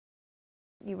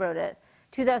you wrote a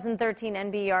 2013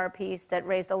 NBER piece that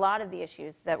raised a lot of the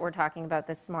issues that we're talking about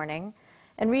this morning.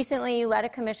 And recently you led a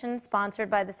commission sponsored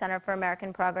by the Center for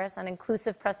American Progress on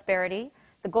inclusive prosperity,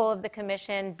 the goal of the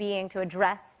commission being to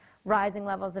address rising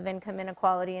levels of income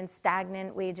inequality and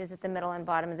stagnant wages at the middle and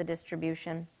bottom of the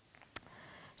distribution.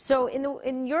 So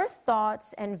in your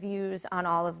thoughts and views on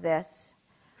all of this,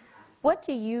 what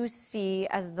do you see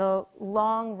as the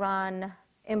long-run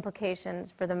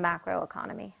implications for the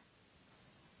macroeconomy?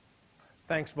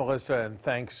 Thanks, Melissa, and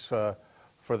thanks for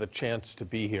the chance to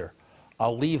be here.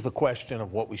 I'll leave the question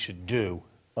of what we should do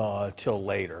till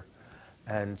later.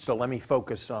 And so let me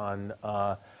focus on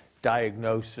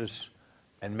diagnosis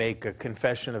and make a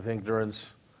confession of ignorance,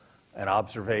 an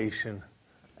observation,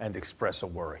 and express a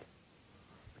worry.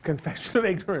 Confession of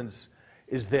ignorance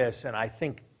is this, and I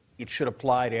think it should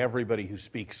apply to everybody who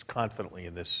speaks confidently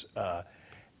in this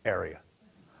area.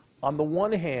 On the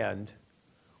one hand,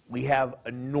 we have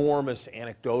enormous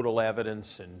anecdotal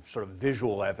evidence and sort of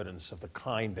visual evidence of the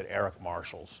kind that Eric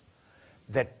marshals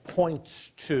that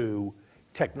points to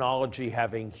technology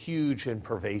having huge and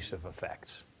pervasive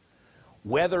effects.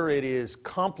 Whether it is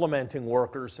complementing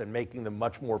workers and making them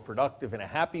much more productive in a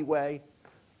happy way,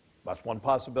 that's one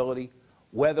possibility.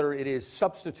 Whether it is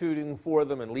substituting for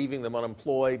them and leaving them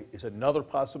unemployed is another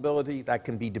possibility that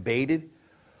can be debated.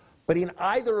 But in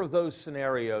either of those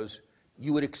scenarios,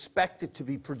 you would expect it to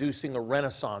be producing a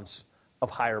renaissance of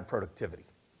higher productivity.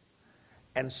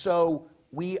 And so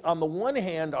we, on the one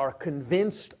hand, are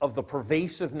convinced of the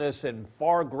pervasiveness and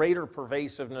far greater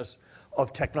pervasiveness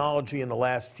of technology in the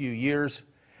last few years.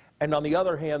 And on the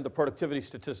other hand, the productivity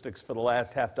statistics for the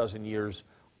last half dozen years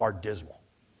are dismal.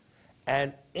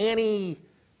 And any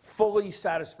fully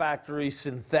satisfactory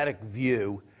synthetic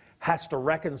view has to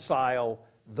reconcile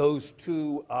those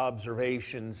two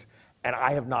observations, and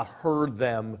I have not heard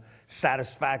them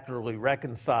satisfactorily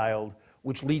reconciled,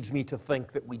 which leads me to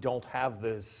think that we don't have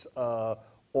this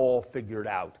all figured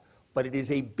out. But it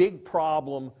is a big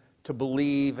problem to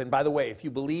believe, and by the way, if you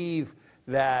believe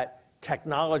that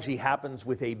technology happens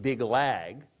with a big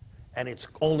lag, and it's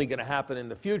only going to happen in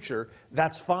the future,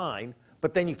 that's fine.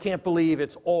 But then you can't believe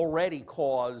it's already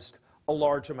caused a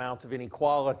large amount of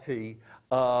inequality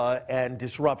and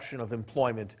disruption of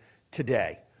employment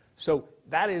today. So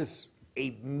that is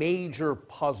a major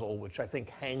puzzle which I think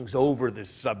hangs over this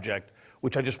subject,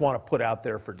 which I just want to put out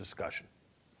there for discussion.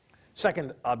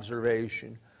 Second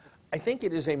observation, I think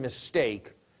it is a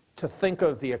mistake to think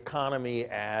of the economy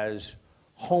as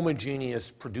homogeneous,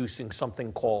 producing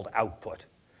something called output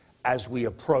as we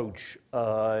approach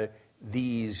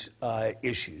these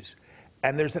issues.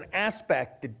 And there's an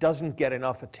aspect that doesn't get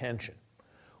enough attention,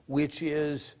 which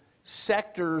is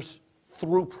sectors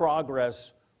through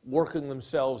progress working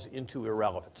themselves into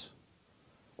irrelevance.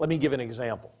 Let me give an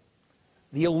example.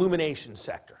 The illumination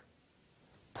sector,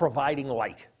 providing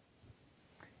light.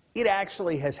 It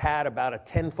actually has had about a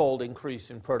tenfold increase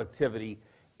in productivity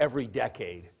every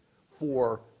decade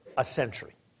for a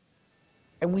century.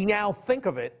 And we now think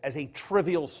of it as a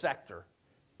trivial sector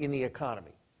in the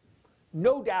economy.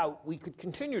 No doubt we could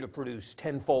continue to produce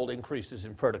tenfold increases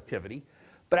in productivity,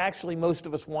 but actually most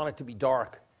of us want it to be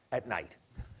dark at night.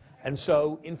 And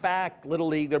so, in fact, Little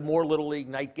League, there are more Little League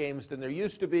night games than there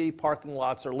used to be. Parking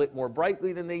lots are lit more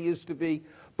brightly than they used to be.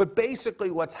 But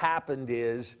basically what's happened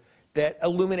is that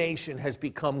illumination has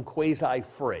become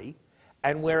quasi-free.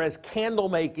 And whereas candle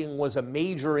making was a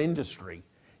major industry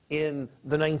in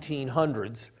the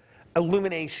 1900s,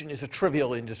 illumination is a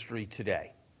trivial industry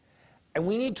today. And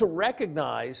we need to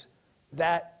recognize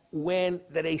that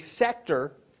a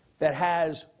sector that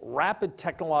has rapid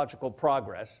technological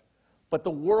progress, but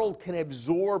the world can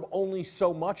absorb only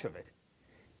so much of it,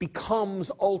 becomes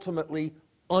ultimately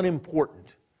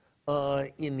unimportant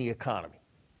in the economy.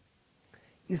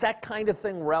 Is that kind of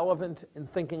thing relevant in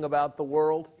thinking about the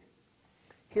world?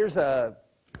 Here's a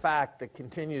fact that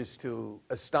continues to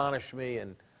astonish me,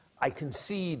 and I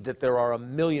concede that there are a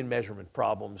million measurement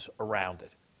problems around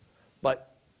it.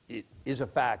 But it is a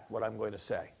fact what I'm going to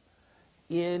say.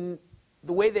 In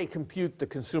the way they compute the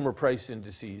consumer price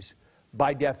indices,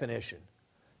 by definition,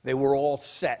 they were all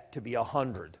set to be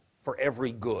 100 for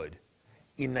every good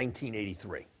in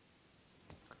 1983.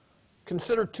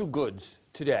 Consider two goods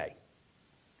today: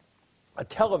 a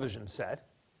television set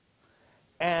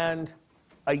and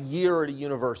a year at a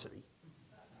university.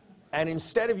 And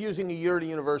instead of using a year at a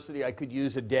university, I could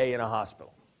use a day in a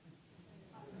hospital.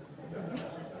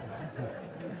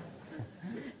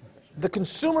 The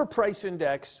consumer price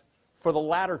index for the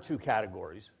latter two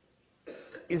categories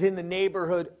is in the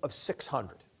neighborhood of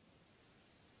 600.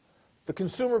 The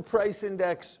consumer price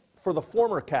index for the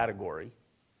former category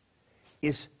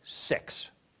is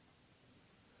 6.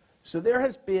 So there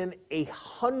has been a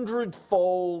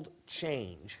 100-fold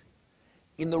change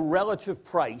in the relative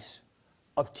price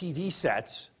of TV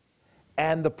sets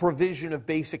and the provision of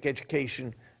basic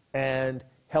education and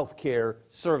healthcare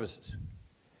services.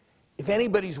 If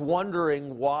anybody's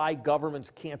wondering why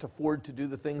governments can't afford to do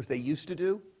the things they used to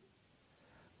do,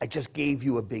 I just gave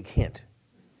you a big hint.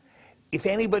 If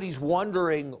anybody's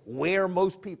wondering where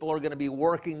most people are going to be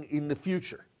working in the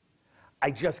future,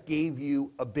 I just gave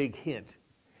you a big hint.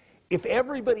 If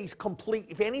anybody's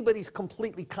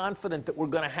completely confident that we're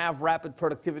going to have rapid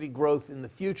productivity growth in the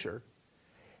future,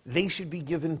 they should be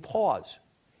given pause.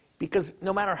 Because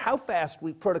no matter how fast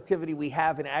productivity we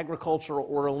have in agriculture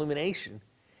or illumination,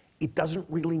 it doesn't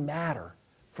really matter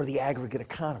for the aggregate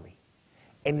economy.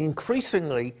 And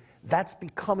increasingly, that's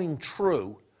becoming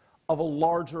true of a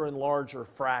larger and larger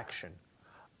fraction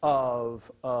of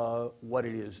what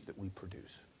it is that we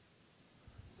produce.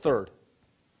 Third,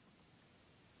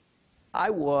 when I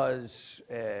was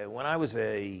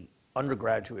an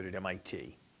undergraduate at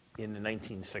MIT in the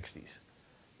 1960s,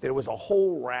 there was a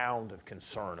whole round of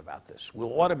concern about this.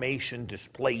 Will automation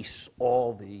displace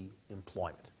all the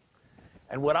employment?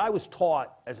 And what I was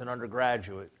taught as an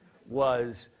undergraduate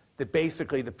was that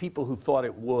basically the people who thought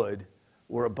it would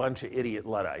were a bunch of idiot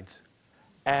Luddites,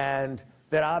 and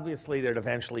that obviously there'd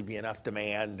eventually be enough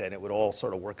demand and it would all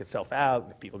sort of work itself out,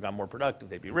 and if people got more productive,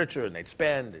 they'd be richer and they'd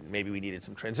spend, and maybe we needed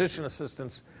some transition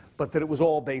assistance, but that it was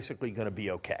all basically going to be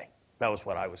okay. That was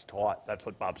what I was taught. That's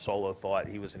what Bob Solow thought.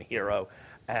 He was a hero,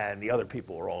 and the other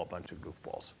people were all a bunch of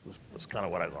goofballs. Was kind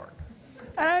of what I learned.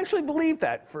 And I actually believed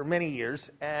that for many years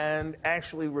and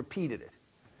actually repeated it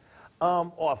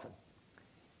often.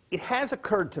 It has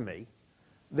occurred to me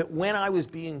that when I was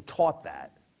being taught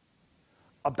that,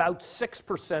 about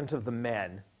 6% of the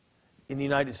men in the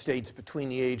United States between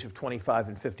the age of 25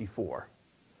 and 54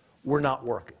 were not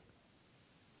working.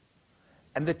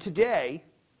 And that today,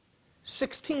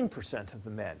 16% of the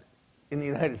men in the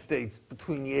United States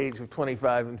between the age of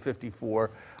 25 and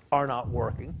 54 are not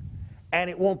working. And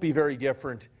it won't be very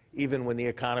different even when the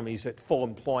economy's at full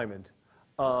employment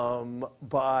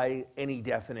by any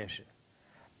definition.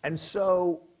 And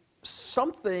so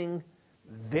something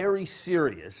very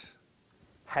serious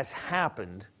has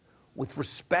happened with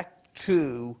respect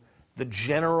to the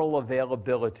general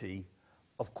availability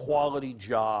of quality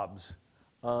jobs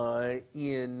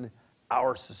in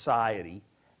our society.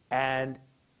 And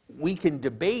we can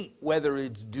debate whether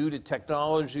it's due to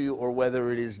technology or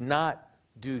whether it is not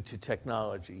due to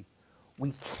technology.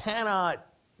 We cannot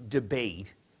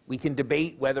debate. We can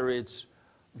debate whether it's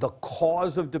the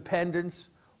cause of dependence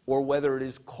or whether it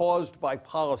is caused by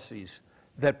policies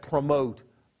that promote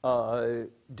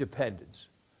dependence.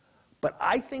 But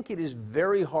I think it is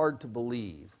very hard to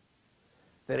believe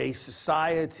that a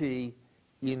society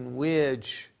in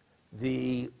which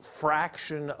the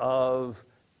fraction of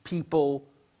people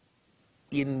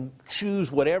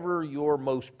choose whatever your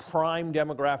most prime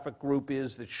demographic group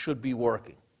is that should be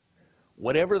working,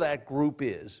 whatever that group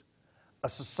is, a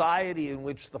society in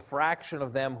which the fraction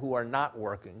of them who are not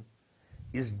working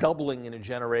is doubling in a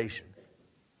generation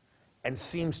and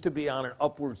seems to be on an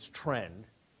upwards trend,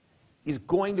 is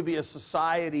going to be a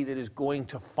society that is going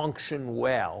to function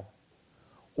well,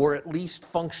 or at least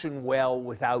function well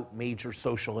without major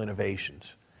social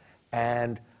innovations.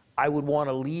 And I would want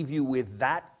to leave you with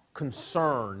that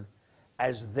concern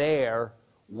as there,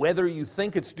 whether you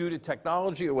think it's due to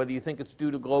technology or whether you think it's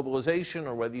due to globalization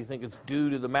or whether you think it's due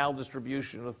to the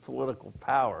maldistribution of political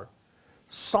power,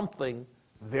 something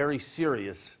very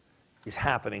serious is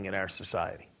happening in our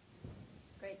society.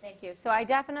 Great, thank you. So I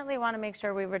definitely want to make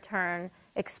sure we return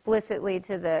explicitly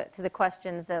to the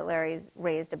questions that Larry's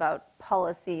raised about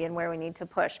policy and where we need to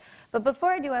push. But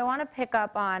before I do, I want to pick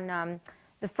up on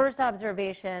the first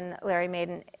observation Larry made,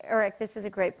 and Eric, this is a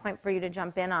great point for you to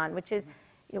jump in on, which is,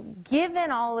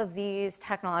 given all of these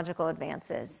technological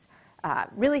advances,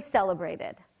 really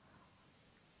celebrated,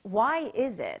 why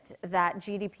is it that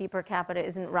GDP per capita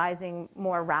isn't rising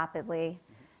more rapidly?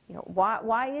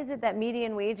 Why is it that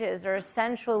median wages are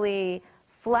essentially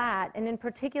flat? And in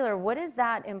particular, what does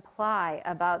that imply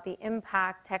about the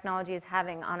impact technology is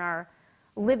having on our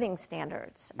living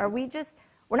standards? Are we just,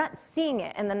 we're not seeing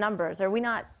it in the numbers. Are we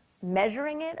not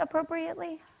measuring it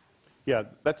appropriately? Yeah,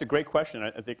 that's a great question.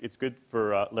 I think it's good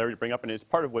for Larry to bring up, and it's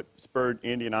part of what spurred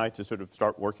Andy and I to sort of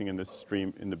start working in this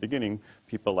stream in the beginning.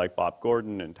 People like Bob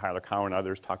Gordon and Tyler Cowen and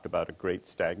others talked about a great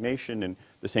stagnation, and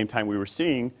at the same time we were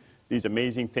seeing these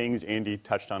amazing things. Andy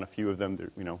touched on a few of them.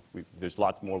 There's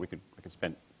lots more. I could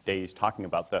spend days talking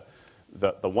about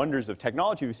the wonders of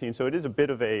technology we've seen. So it is a bit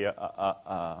of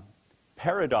a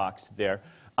paradox there.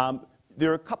 There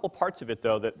are a couple parts of it,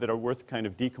 though, that are worth kind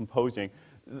of decomposing.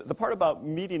 The part about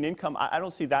median income, I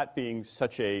don't see that being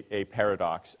such a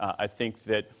paradox. I think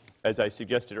that, as I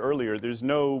suggested earlier, there's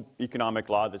no economic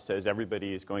law that says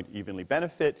everybody is going to evenly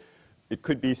benefit. It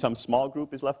could be some small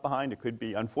group is left behind. It could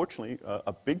be, unfortunately,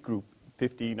 a big group,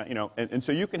 50, you know. And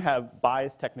so you can have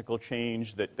biased technical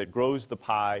change that grows the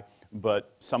pie,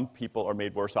 but some people are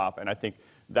made worse off. And I think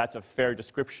that's a fair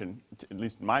description, at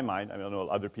least in my mind. I don't know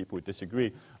other people would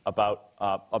disagree, about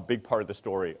a big part of the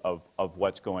story of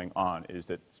what's going on is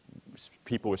that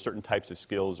people with certain types of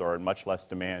skills are in much less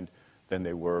demand than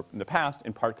they were in the past,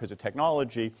 in part because of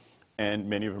technology, and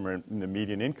many of them are in the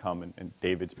median income, and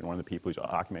David's been one of the people who's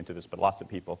documented this, but lots of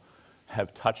people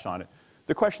have touched on it.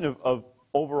 The question of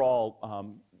overall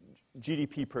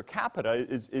GDP per capita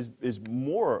is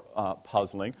more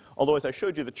puzzling, although as I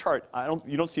showed you the chart,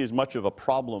 you don't see as much of a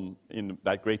problem in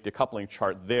that great decoupling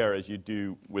chart there as you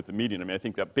do with the median. I mean, I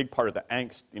think that big part of the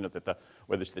angst, you know, that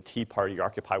whether it's the Tea Party,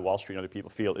 Occupy Wall Street, and other people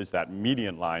feel is that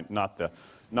median line, not the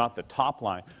top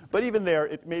line. But even there,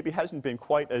 it maybe hasn't been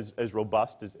quite as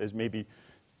robust as maybe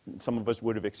some of us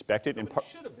would have expected. No, but it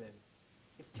should have been.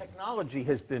 If technology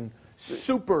has been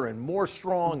super and more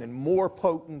strong and more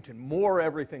potent and more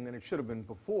everything than it should have been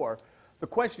before, the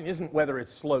question isn't whether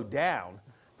it's slowed down.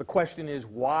 The question is,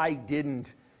 why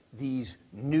didn't these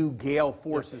new gale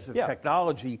forces of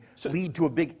technology lead to a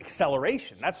big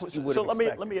acceleration? That's what you would have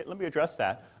expected. So let me address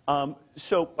that.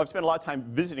 So I've spent a lot of time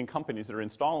visiting companies that are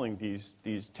installing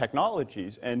these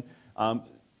technologies, and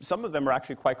some of them are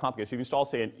actually quite complicated. So you can install,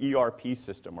 say, an ERP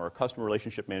system or a customer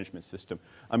relationship management system.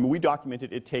 I mean, we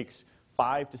documented it takes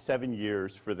 5 to 7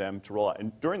 years for them to roll out.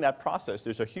 And during that process,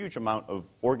 there's a huge amount of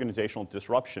organizational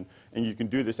disruption. And you can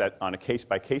do this on a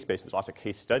case-by-case basis. There's lots of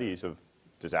case studies of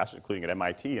disasters, including at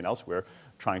MIT and elsewhere,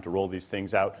 trying to roll these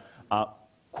things out.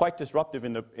 Quite disruptive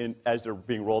as they're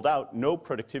being rolled out, no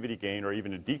productivity gain or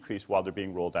even a decrease while they're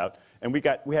being rolled out. And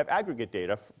we have aggregate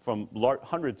data from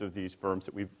hundreds of these firms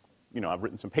that I've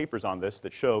written some papers on this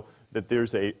that show that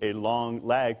there's a long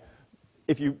lag.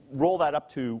 If you roll that up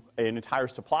to an entire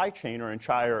supply chain or an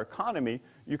entire economy,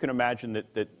 you can imagine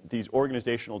that these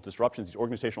organizational disruptions, these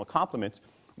organizational complements,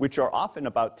 which are often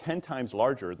about 10 times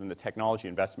larger than the technology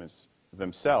investments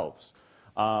themselves,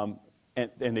 and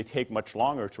they take much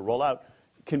longer to roll out,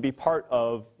 can be part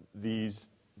of these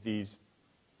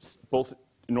both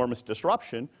enormous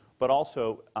disruption, but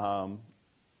also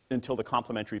until the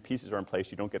complementary pieces are in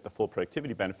place, you don't get the full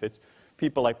productivity benefits.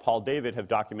 People like Paul David have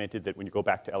documented that when you go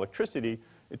back to electricity,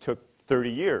 it took 30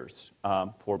 years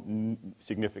for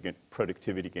significant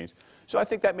productivity gains. So I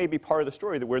think that may be part of the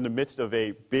story, that we're in the midst of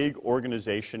a big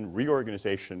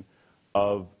reorganization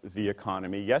of the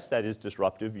economy. Yes, that is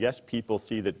disruptive. Yes, people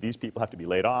see that these people have to be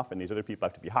laid off, and these other people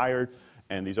have to be hired,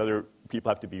 and these other people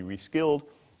have to be reskilled.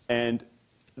 And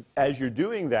as you're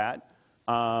doing that,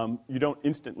 you don't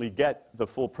instantly get the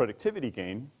full productivity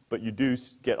gain, but you do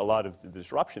get a lot of the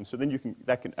disruption. So then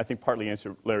that can, I think, partly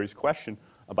answer Larry's question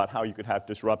about how you could have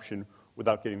disruption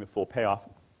without getting the full payoff.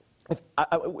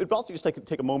 I would also just like to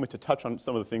take a moment to touch on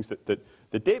some of the things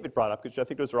that David brought up, because I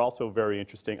think those are also very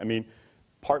interesting. I mean,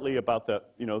 partly about the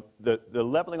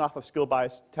leveling off of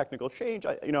skill-biased technical change,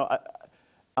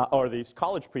 or the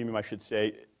college premium, I should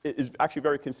say, is actually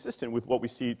very consistent with what we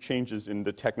see changes in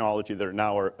the technology that are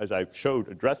now, as I showed,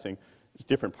 addressing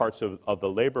different parts of the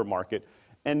labor market.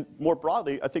 And more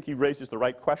broadly, I think he raises the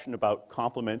right question about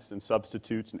complements and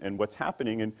substitutes and what's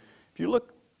happening. And if you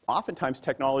look, oftentimes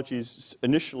technologies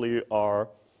initially are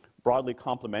broadly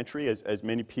complementary, as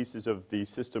many pieces of the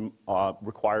system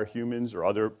require humans or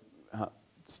other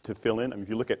to fill in. I mean, if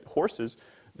you look at horses,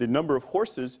 the number of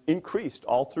horses increased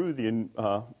all through the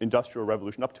Industrial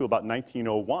Revolution up to about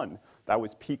 1901. That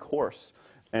was peak horse.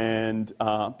 And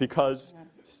because,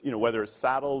 whether it's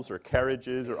saddles or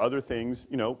carriages or other things,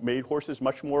 made horses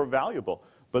much more valuable.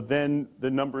 But then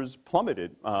the numbers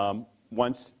plummeted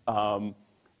once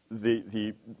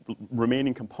the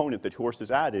remaining component that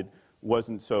horses added was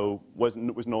no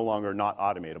longer not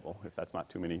automatable, if that's not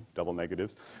too many double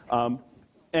negatives.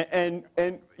 And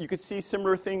you could see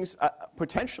similar things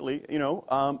potentially.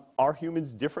 Are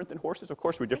humans different than horses? Of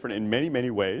course, we're different in many,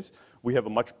 many ways. We have a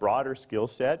much broader skill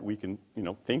set. We can,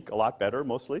 think a lot better,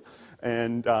 mostly,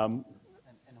 and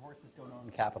horses don't own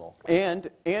capital.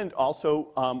 And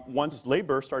also, once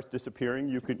labor starts disappearing,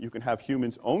 you can have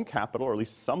humans own capital, or at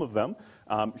least some of them.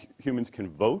 Humans can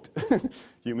vote.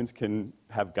 Humans can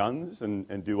have guns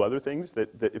and do other things that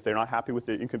if they're not happy with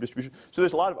the income distribution. So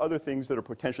there's a lot of other things that are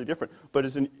potentially different. But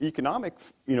as an economic,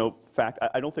 fact,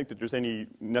 I don't think that there's any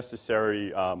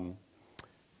necessary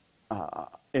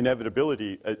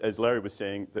inevitability, as Larry was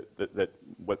saying, that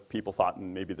what people thought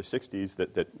in maybe the 60s,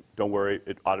 that don't worry,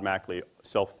 it automatically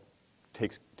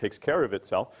takes care of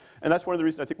itself. And that's one of the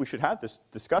reasons I think we should have this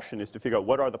discussion, is to figure out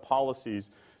what are the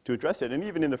policies to address it. And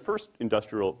even in the first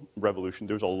industrial revolution,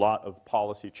 there was a lot of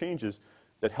policy changes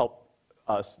that helped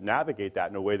us navigate that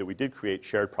in a way that we did create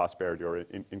shared prosperity or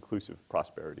inclusive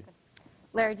prosperity.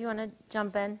 Larry, do you want to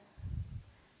jump in?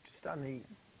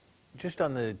 Just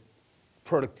on the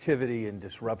productivity and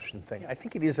disruption thing, I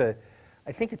think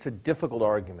it's a difficult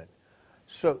argument.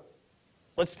 So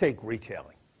let's take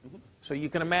retailing. So you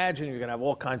can imagine you're going to have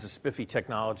all kinds of spiffy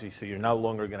technology, so you're no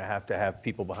longer going to have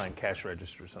people behind cash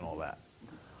registers and all that.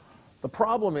 The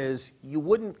problem is you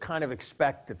wouldn't kind of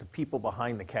expect that the people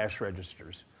behind the cash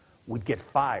registers would get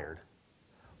fired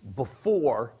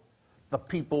before the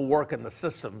people working the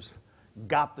systems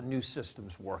got the new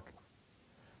systems working.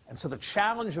 And so the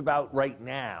challenge about right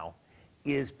now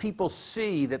is people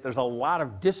see that there's a lot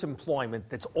of disemployment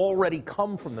that's already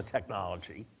come from the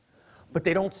technology, but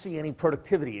they don't see any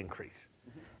productivity increase.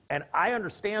 And I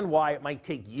understand why it might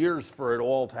take years for it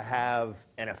all to have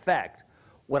an effect.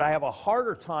 What I have a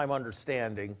harder time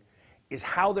understanding is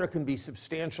how there can be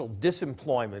substantial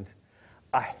disemployment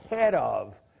ahead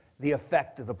of the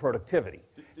effect of the productivity.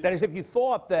 That is, if you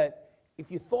thought that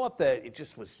it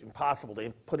just was impossible to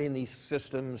put in these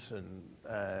systems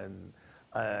and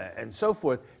so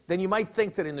forth, then you might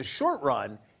think that in the short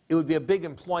run it would be a big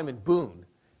employment boon,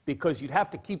 because you'd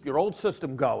have to keep your old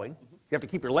system going, you have to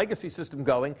keep your legacy system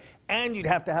going, and you'd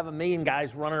have to have 1 million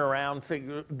guys running around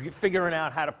figuring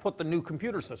out how to put the new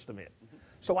computer system in.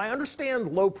 So I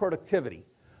understand low productivity,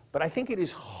 but I think it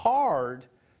is hard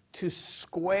to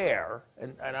square,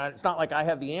 and it's not like I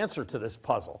have the answer to this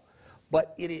puzzle,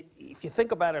 but if you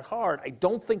think about it hard, I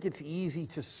don't think it's easy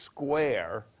to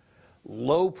square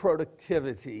low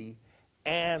productivity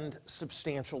and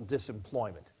substantial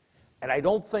disemployment. And I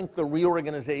don't think the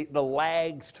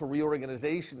lags to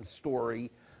reorganization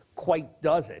story quite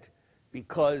does it,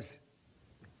 because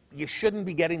you shouldn't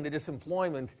be getting the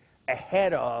disemployment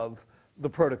ahead of the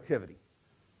productivity.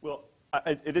 Well,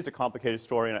 it is a complicated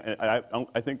story, and I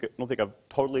don't think I've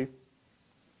totally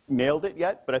nailed it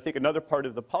yet, but I think another part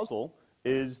of the puzzle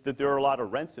is that there are a lot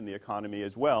of rents in the economy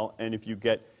as well, and if you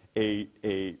get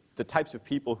the types of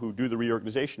people who do the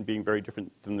reorganization being very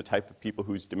different than the type of people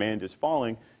whose demand is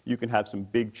falling, you can have some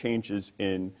big changes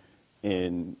in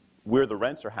where the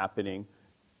rents are happening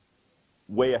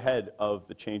way ahead of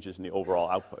the changes in the overall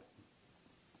output.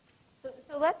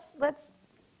 So let's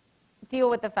deal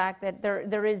with the fact that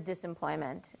there is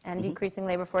disemployment and decreasing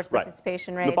labor force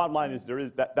participation rates. The bottom line is there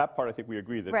is that part. I think we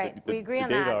agree that we agree on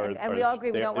that, and we all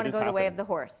agree we don't want to go the way of the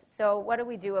horse. So what do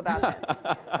we do about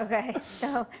this? Okay,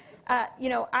 so I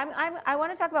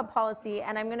want to talk about policy,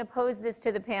 and I'm going to pose this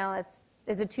to the panelists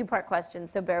as a two-part question.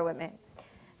 So bear with me.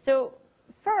 So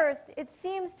first, it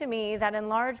seems to me that in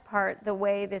large part the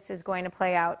way this is going to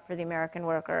play out for the American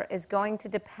worker is going to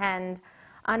depend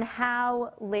on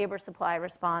how labor supply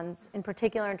responds, in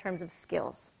particular in terms of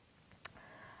skills.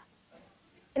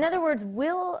 In other words,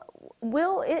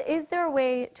 is there a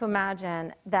way to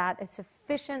imagine that a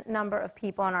sufficient number of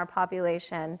people in our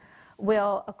population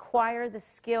will acquire the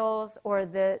skills or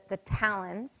the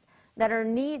talents that are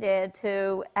needed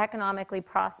to economically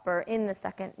prosper in the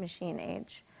second machine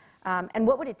age? And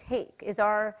what would it take? Is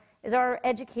our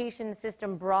education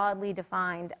system broadly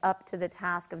defined up to the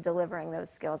task of delivering those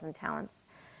skills and talents?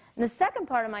 And the second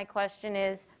part of my question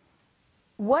is,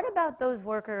 what about those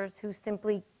workers who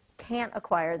simply can't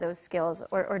acquire those skills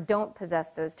or don't possess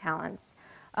those talents?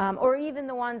 Or even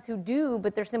the ones who do,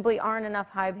 but there simply aren't enough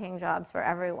high-paying jobs for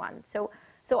everyone. So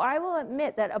I will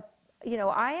admit that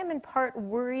I am in part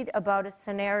worried about a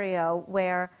scenario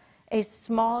where a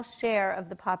small share of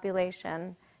the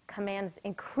population commands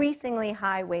increasingly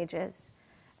high wages,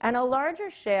 and a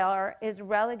larger share is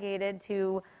relegated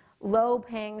to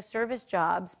low-paying service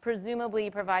jobs, presumably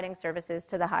providing services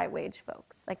to the high-wage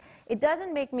folks. Like, it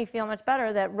doesn't make me feel much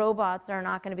better that robots are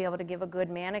not going to be able to give a good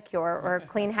manicure or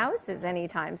clean houses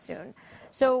anytime soon.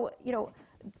 So,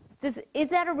 is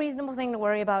that a reasonable thing to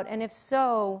worry about? And if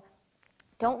so,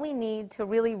 don't we need to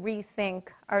really rethink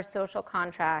our social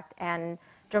contract and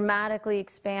dramatically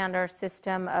expand our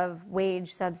system of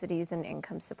wage subsidies and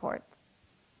income supports?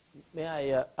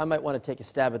 May I might want to take a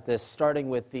stab at this, starting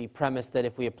with the premise that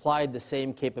if we applied the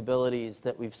same capabilities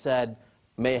that we've said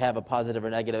may have a positive or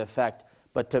negative effect,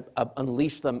 but to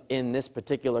unleash them in this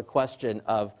particular question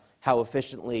of how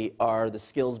efficiently are the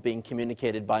skills being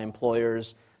communicated by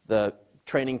employers, the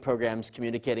training programs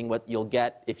communicating what you'll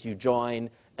get if you join,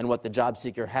 and what the job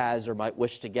seeker has or might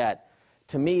wish to get.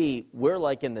 to me, we're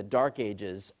like in the dark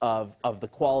ages of the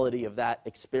quality of that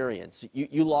experience.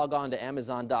 You log on to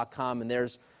Amazon.com and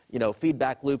there's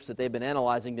feedback loops that they've been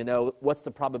analyzing to know what's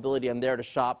the probability I'm there to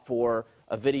shop for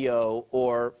a video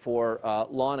or for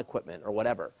lawn equipment or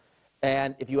whatever.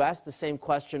 And if you ask the same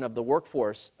question of the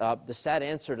workforce, the sad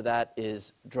answer to that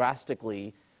is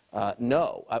drastically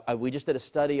no. We just did a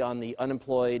study on the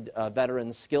unemployed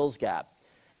veteran skills gap.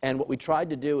 And what we tried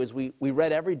to do is we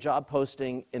read every job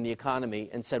posting in the economy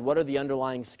and said, what are the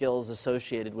underlying skills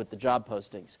associated with the job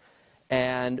postings?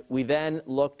 And we then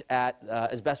looked at,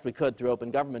 as best we could through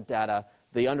open government data,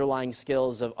 the underlying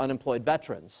skills of unemployed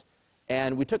veterans.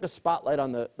 And we took a spotlight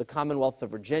on the Commonwealth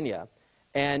of Virginia.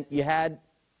 And you had,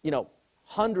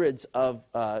 hundreds of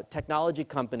technology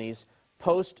companies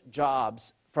post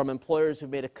jobs from employers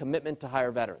who've made a commitment to hire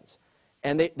veterans.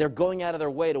 And they're going out of their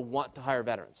way to want to hire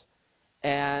veterans.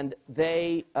 And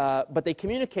but they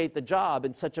communicate the job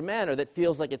in such a manner that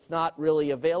feels like it's not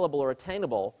really available or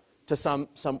attainable to some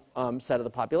set of the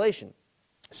population.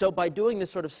 So by doing this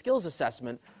sort of skills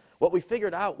assessment, what we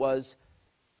figured out was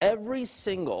every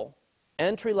single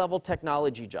entry-level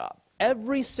technology job,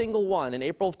 every single one in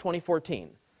April of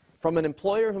 2014, from an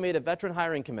employer who made a veteran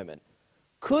hiring commitment,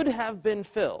 could have been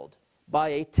filled by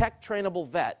a tech-trainable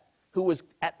vet who was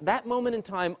at that moment in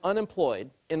time unemployed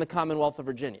in the Commonwealth of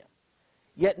Virginia.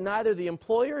 Yet neither the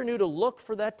employer knew to look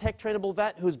for that tech-trainable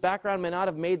vet whose background may not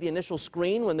have made the initial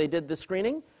screen when they did the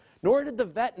screening, nor did the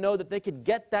vet know that they could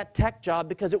get that tech job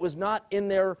because it was not in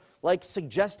their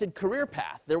suggested career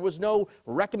path. There was no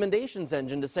recommendations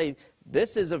engine to say,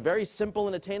 this is a very simple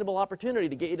and attainable opportunity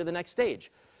to get you to the next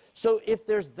stage. So if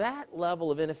there's that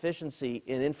level of inefficiency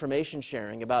in information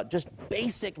sharing about just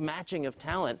basic matching of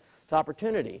talent to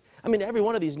opportunity, I mean, every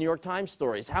one of these New York Times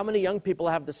stories, how many young people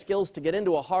have the skills to get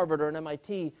into a Harvard or an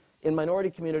MIT in minority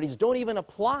communities don't even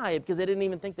apply because they didn't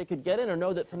even think they could get in or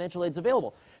know that financial aid's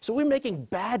available. So we're making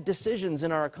bad decisions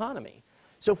in our economy.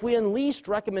 So if we unleashed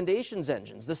recommendations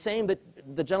engines, the same that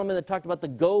the gentleman that talked about the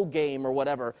Go game or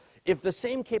whatever, if the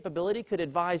same capability could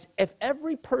advise, if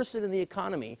every person in the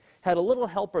economy had a little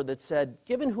helper that said,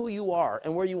 given who you are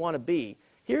and where you want to be,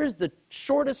 here's the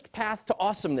shortest path to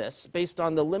awesomeness based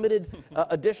on the limited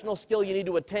additional skill you need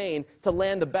to attain to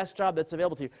land the best job that's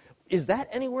available to you. Is that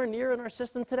anywhere near in our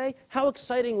system today? How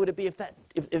exciting would it be if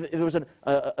there was an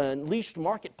unleashed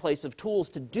marketplace of tools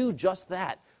to do just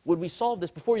that? Would we solve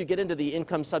this before you get into the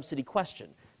income subsidy question?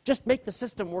 Just make the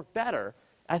system work better.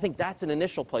 I think that's an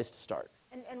initial place to start.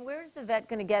 And where's the vet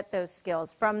going to get those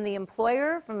skills? From the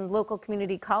employer, from local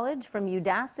community college, from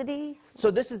Udacity?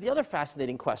 So this is the other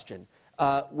fascinating question.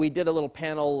 We did a little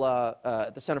panel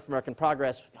at the Center for American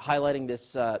Progress highlighting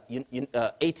this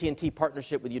AT&T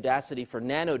partnership with Udacity for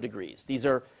nano degrees. These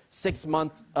are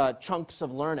 6-month chunks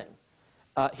of learning.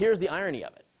 Here's the irony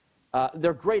of it.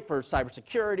 They're great for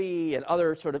cybersecurity and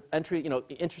other sort of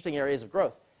interesting areas of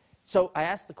growth. So I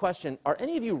asked the question, are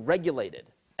any of you regulated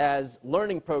as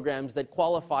learning programs that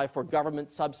qualify for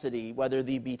government subsidy, whether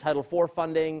they be Title IV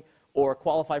funding or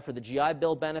qualify for the GI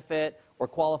Bill benefit or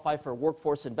qualify for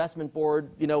Workforce Investment Board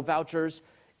vouchers?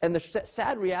 And the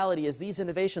sad reality is these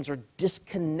innovations are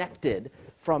disconnected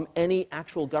from any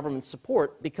actual government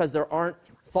support because there aren't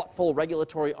thoughtful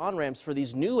regulatory on-ramps for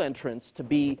these new entrants to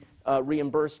be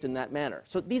reimbursed in that manner.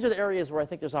 So these are the areas where I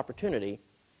think there's opportunity.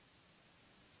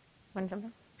 Want to jump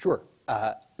in? Sure.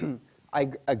 I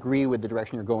agree with the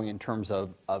direction you're going in terms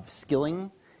of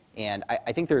skilling, and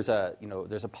I think there's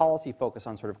a policy focus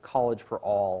on sort of college for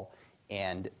all,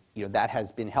 and that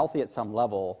has been healthy at some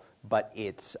level, but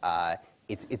it's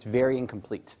very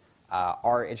incomplete.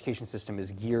 Our education system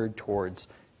is geared towards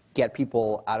get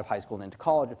people out of high school and into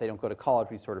college. If they don't go to college,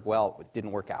 we sort of, well, it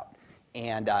didn't work out.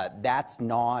 And that's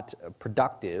not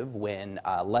productive when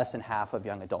less than half of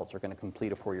young adults are going to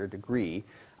complete a 4-year degree.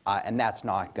 And that's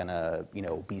not going to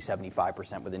be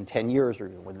 75% within 10 years or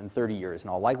even within 30 years in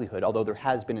all likelihood, although there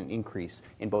has been an increase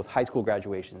in both high school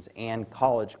graduations and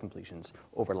college completions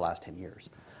over the last 10 years.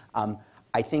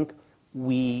 I think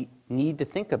we need to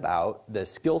think about the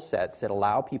skill sets that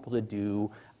allow people to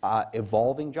do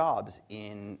evolving jobs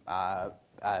in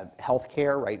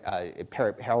healthcare, right?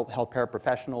 Health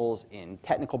paraprofessionals, in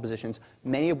technical positions,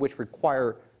 many of which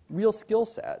require real skill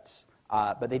sets,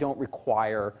 but they don't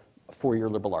require 4-year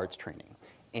liberal arts training.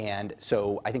 And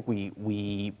so I think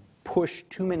we push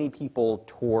too many people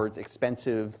towards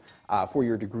expensive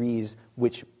 4-year degrees,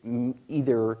 which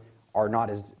either are not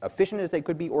as efficient as they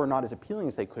could be or not as appealing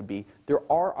as they could be. There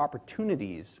are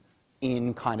opportunities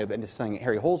in kind of, and this is something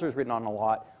Harry Holzer has written on a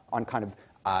lot, on kind of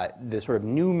the sort of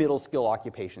new middle skill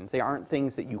occupations. They aren't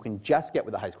things that you can just get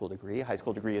with a high school degree. A high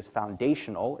school degree is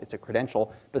foundational. It's a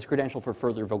credential, but it's a credential for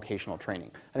further vocational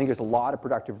training. I think there's a lot of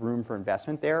productive room for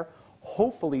investment there.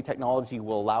 Hopefully, technology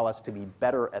will allow us to be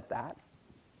better at that.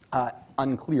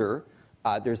 Unclear.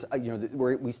 There's,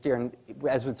 we stare,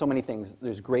 as with so many things,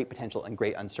 there's great potential and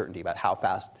great uncertainty about how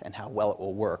fast and how well it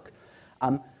will work.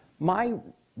 My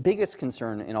biggest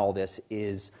concern in all this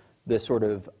is the sort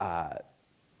of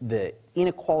the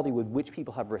inequality with which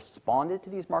people have responded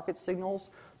to these market signals.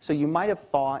 So you might have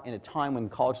thought in a time when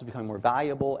college was becoming more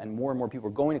valuable and more people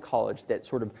were going to college that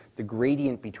sort of the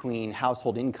gradient between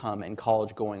household income and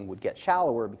college going would get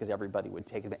shallower because everybody would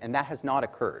take it, and that has not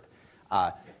occurred.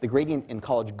 The gradient in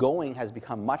college going has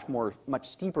become much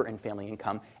steeper in family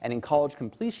income, and in college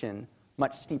completion,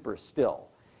 much steeper still.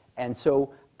 And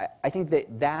so I think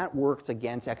that works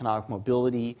against economic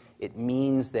mobility. It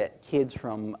means that kids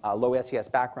from low SES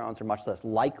backgrounds are much less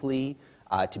likely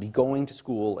to be going to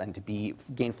school and to be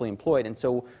gainfully employed. And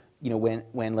so,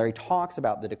 when Larry talks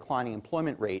about the declining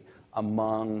employment rate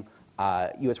among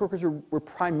U.S. workers, we're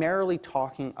primarily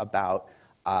talking about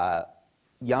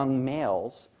young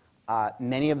males,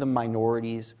 many of them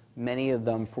minorities, many of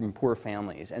them from poor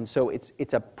families. And so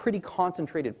it's a pretty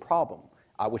concentrated problem,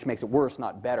 which makes it worse,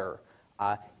 not better.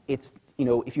 If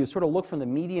you sort of look from the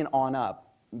median on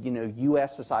up,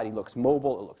 U.S. society looks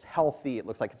mobile, it looks healthy, it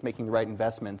looks like it's making the right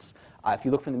investments. If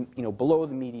you look from the, below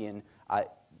the median,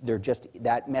 they're just,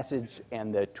 that message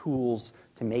and the tools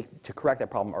to correct that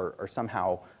problem are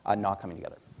somehow not coming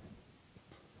together.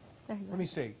 Let me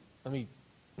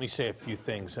say a few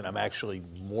things, and I'm actually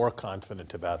more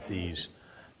confident about these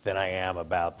than I am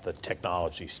about the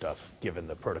technology stuff, given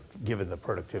the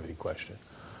productivity question.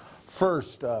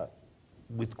 First,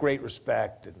 with great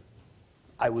respect, and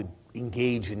I would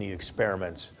engage in the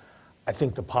experiments, I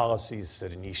think the policies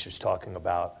that Anish is talking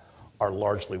about are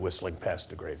largely whistling past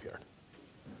the graveyard.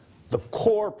 The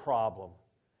core problem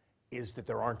is that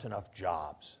there aren't enough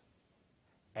jobs.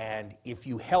 And if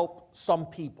you help some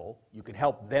people, you can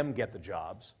help them get the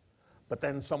jobs, but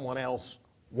then someone else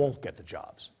won't get the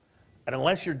jobs. And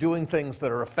unless you're doing things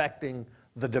that are affecting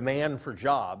the demand for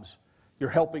jobs, you're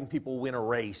helping people win a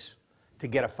race to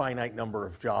get a finite number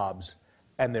of jobs,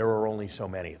 and there are only so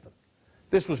many of them.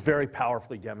 This was very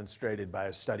powerfully demonstrated by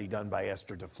a study done by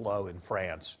Esther Duflo in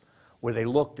France, where they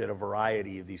looked at a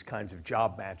variety of these kinds of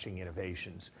job matching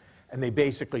innovations. And they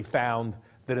basically found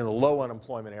that in the low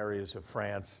unemployment areas of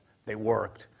France, they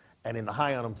worked, and in the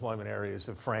high unemployment areas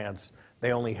of France,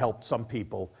 they only helped some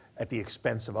people at the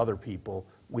expense of other people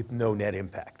with no net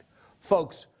impact.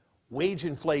 Folks, wage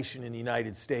inflation in the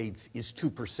United States is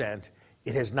 2%.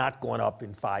 It has not gone up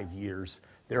in 5 years.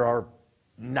 There are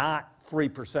not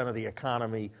 3% of the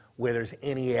economy where there's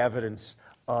any evidence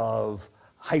of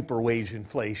hyper-wage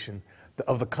inflation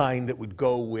of the kind that would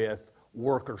go with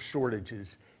worker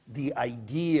shortages. The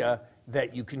idea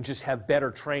that you can just have better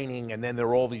training and then there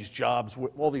are all these jobs,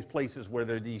 all these places where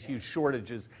there are these huge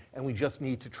shortages and we just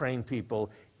need to train people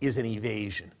is an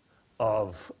evasion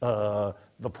of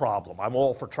the problem. I'm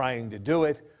all for trying to do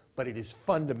it, but it is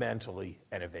fundamentally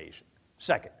an evasion.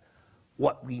 Second,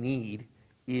 what we need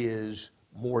is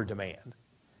more demand.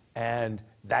 And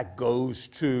that goes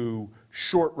to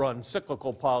short-run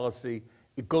cyclical policy.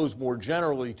 It goes more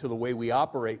generally to the way we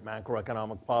operate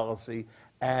macroeconomic policy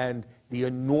and the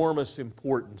enormous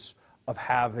importance of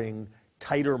having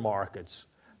tighter markets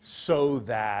so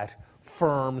that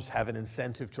firms have an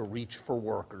incentive to reach for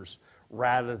workers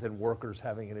rather than workers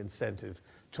having an incentive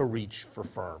to reach for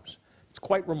firms. It's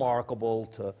quite remarkable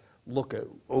to look at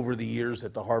over the years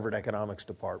at the Harvard Economics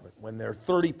Department. When there are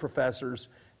 30 professors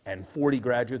and 40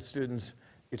 graduate students,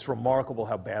 it's remarkable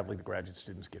how badly the graduate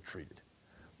students get treated.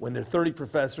 When there are 30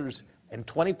 professors and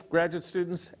 20 graduate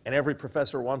students, and every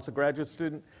professor wants a graduate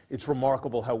student, it's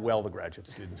remarkable how well the graduate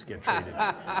students get treated.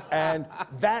 And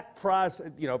that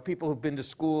process, people who've been to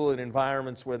school in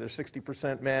environments where there's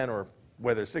 60% men or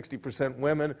where there's 60%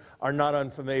 women are not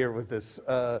unfamiliar with this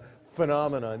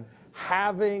phenomenon.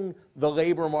 Having the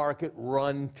labor market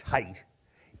run tight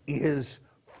is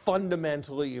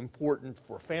fundamentally important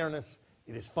for fairness.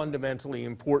 It is fundamentally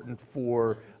important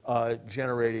for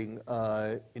generating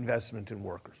investment in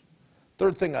workers.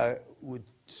 Third thing I would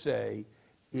say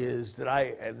is that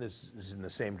and this is in the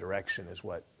same direction as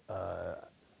what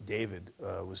David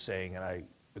was saying, and I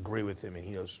agree with him, and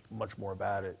he knows much more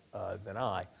about it than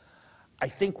I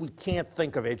think we can't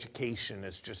think of education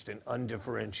as just an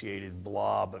undifferentiated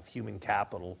blob of human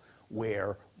capital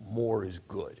where more is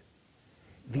good.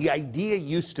 The idea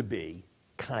used to be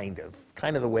kind of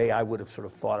the way I would have sort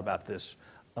of thought about this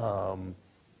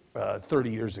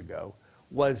 30 years ago,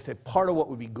 was that part of what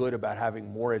would be good about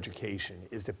having more education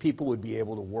is that people would be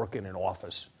able to work in an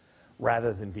office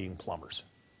rather than being plumbers.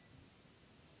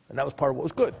 And that was part of what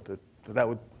was good, that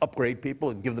would upgrade people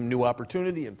and give them new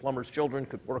opportunity, and plumbers' children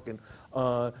could work in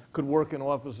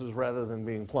offices rather than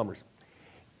being plumbers.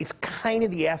 It's kind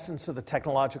of the essence of the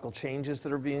technological changes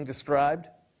that are being described,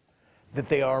 that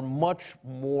they are much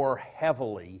more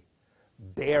heavily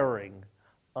bearing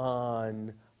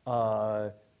on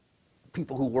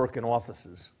people who work in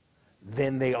offices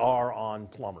than they are on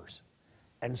plumbers.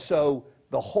 And so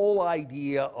the whole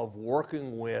idea of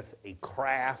working with a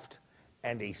craft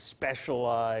and a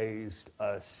specialized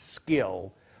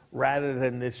skill rather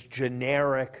than this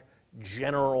generic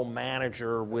general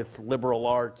manager with liberal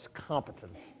arts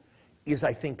competence is,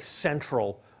 I think,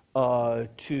 central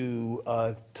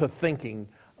to thinking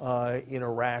in a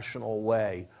rational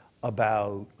way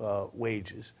about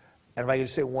wages. And if I could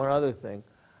say one other thing,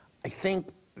 I think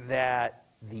that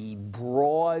the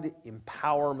broad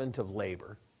empowerment of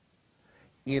labor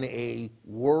in a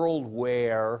world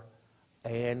where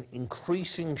an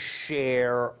increasing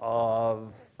part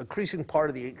of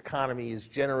the economy is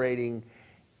generating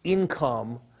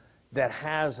income that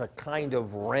has a kind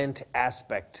of rent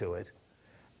aspect to it,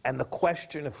 and the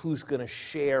question of who's going to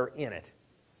share in it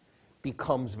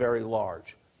becomes very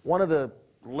large. One of the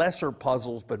lesser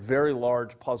puzzles, but very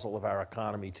large puzzle of our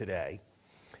economy today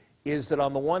is that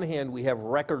on the one hand, we have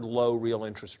record low real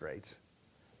interest rates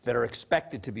that are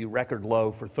expected to be record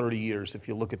low for 30 years if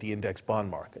you look at the index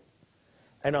bond market.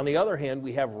 And on the other hand,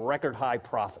 we have record high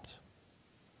profits.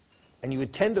 And you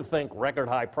would tend to think record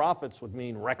high profits would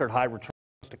mean record high returns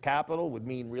to capital, would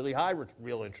mean really high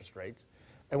real interest rates.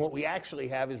 And what we actually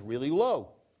have is really low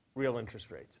real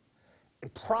interest rates.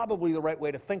 And probably the right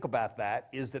way to think about that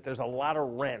is that there's a lot of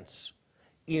rents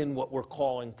in what we're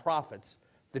calling profits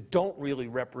that don't really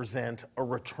represent a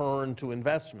return to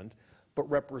investment, but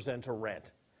represent a rent.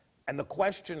 And the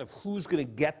question of who's going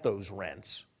to get those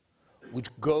rents, which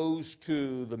goes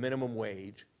to the minimum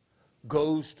wage,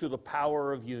 goes to the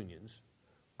power of unions,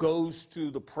 goes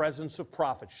to the presence of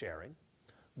profit sharing,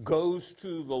 goes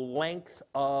to the length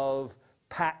of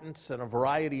patents and a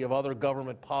variety of other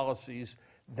government policies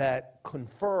that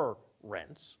confer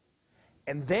rents.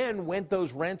 And then when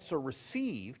those rents are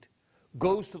received,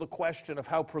 goes to the question of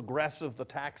how progressive the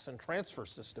tax and transfer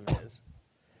system is.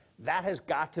 That has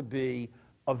got to be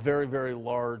a very, very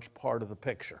large part of the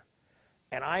picture.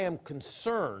 And I am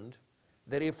concerned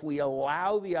that if we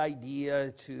allow the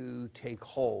idea to take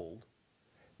hold,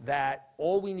 that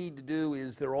all we need to do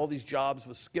is there are all these jobs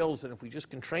with skills, and if we just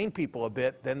can train people a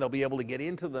bit, then they'll be able to get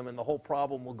into them and the whole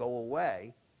problem will go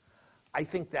away. I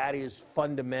think that is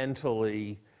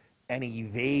fundamentally an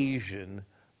evasion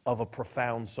of a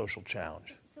profound social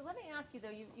challenge. So let me ask you, though,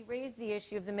 you raised the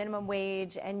issue of the minimum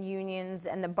wage and unions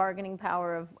and the bargaining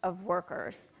power of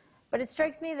workers. But it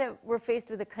strikes me that we're faced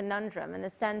with a conundrum in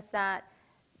the sense that,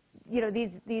 you know,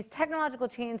 these technological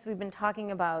changes we've been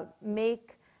talking about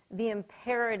make the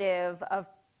imperative of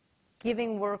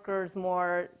giving workers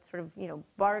more sort of, you know,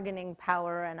 bargaining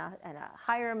power and a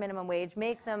higher minimum wage,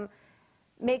 make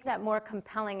that more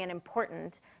compelling and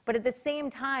important. But at the same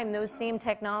time, those same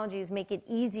technologies make it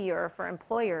easier for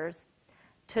employers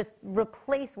to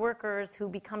replace workers who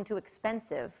become too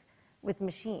expensive with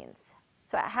machines.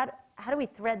 So how do we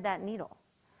thread that needle?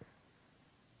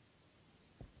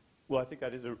 Well, I think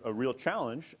that is a real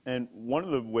challenge. And one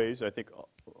of the ways I think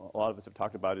a lot of us have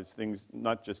talked about is things,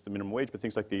 not just the minimum wage, but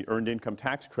things like the earned income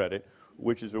tax credit,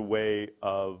 which is a way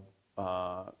of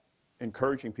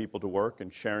encouraging people to work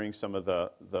and sharing some of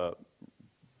the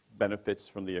benefits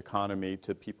from the economy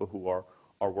to people who are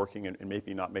working and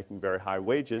maybe not making very high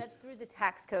wages. That's through the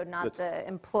tax code, not the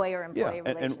employer-employee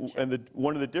relationship. And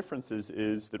one of the differences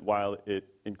is that while it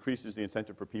increases the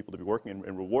incentive for people to be working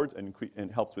and rewards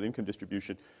and helps with income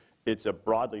distribution, it's a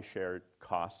broadly shared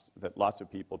cost that lots of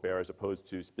people bear, as opposed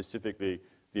to specifically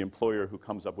the employer who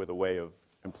comes up with a way of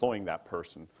employing that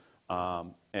person.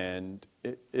 And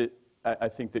I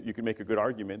think that you can make a good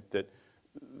argument that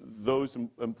those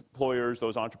employers,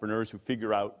 those entrepreneurs who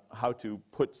figure out how to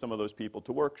put some of those people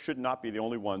to work should not be the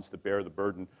only ones that bear the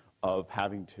burden of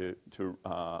having to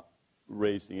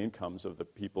raise the incomes of the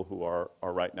people who are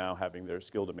right now having their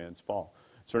skill demands fall.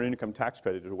 So an income tax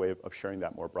credit is a way of sharing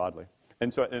that more broadly.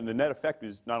 And the net effect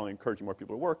is not only encouraging more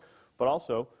people to work, but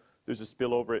also there's a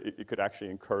spillover. It could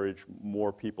actually encourage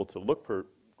more people to look for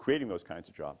creating those kinds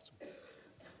of jobs.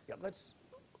 Yeah,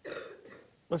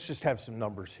 let's just have some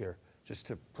numbers here, just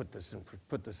to put this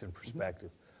in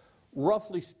perspective.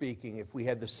 Roughly speaking, if we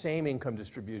had the same income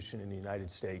distribution in the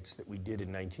United States that we did in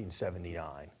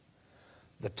 1979,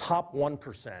 the top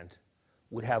 1%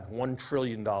 would have $1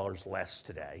 trillion less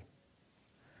today,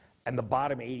 and the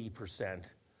bottom 80%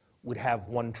 would have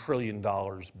 $1 trillion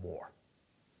more.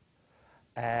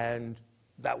 And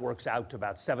that works out to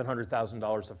about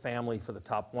 $700,000 a family for the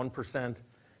top 1%,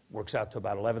 works out to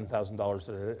about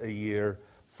 $11,000 a year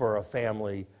for a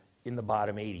family in the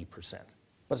bottom 80%.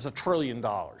 But it's $1 trillion.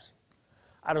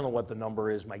 I don't know what the number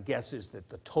is. My guess is that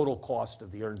the total cost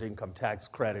of the earned income tax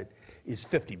credit is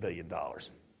 $50 billion.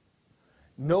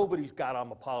 Nobody's got on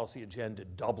the policy agenda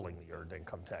doubling the earned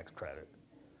income tax credit.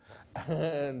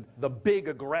 And the big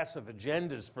aggressive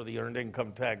agendas for the earned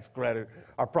income tax credit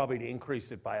are probably to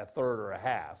increase it by a third or a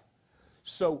half.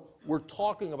 So we're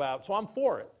talking about, so I'm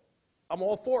for it. I'm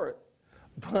all for it.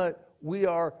 But we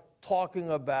are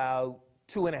talking about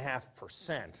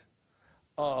 2.5%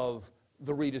 of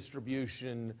the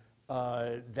redistribution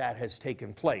that has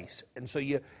taken place. And so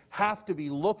you have to be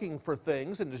looking for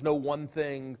things, and there's no one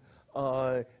thing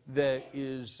that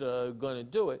is going to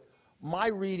do it. My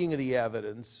reading of the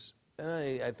evidence,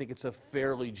 and I think it's a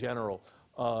fairly general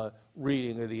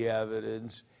reading of the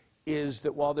evidence, is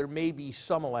that while there may be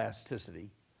some elasticity,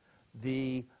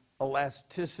 the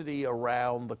elasticity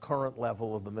around the current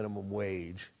level of the minimum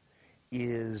wage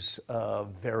is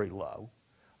very low.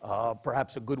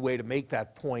 Perhaps a good way to make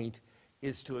that point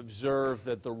is to observe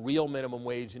that the real minimum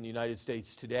wage in the United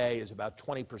States today is about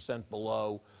 20%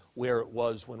 below where it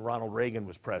was when Ronald Reagan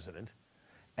was president.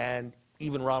 And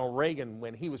even Ronald Reagan,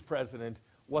 when he was president,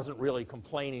 wasn't really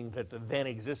complaining that the then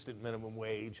existent minimum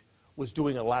wage was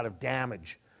doing a lot of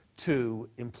damage to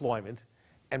employment,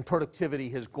 and productivity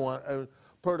has gone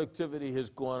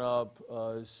up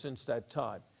since that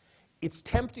time. It's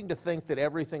tempting to think that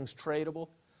everything's tradable,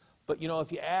 but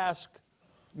if you ask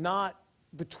not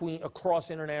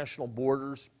across international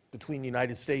borders between the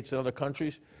United States and other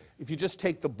countries, if you just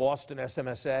take the Boston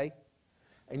SMSA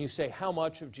and you say how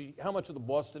much of the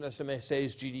Boston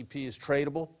SMSA's GDP is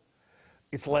tradable,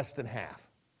 it's less than half.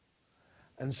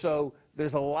 And so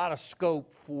there's a lot of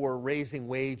scope for raising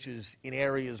wages in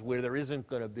areas where there isn't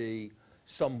going to be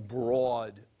some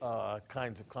broad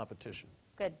kinds of competition.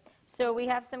 Good. So we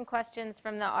have some questions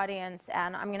from the audience,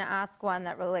 and I'm going to ask one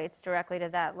that relates directly to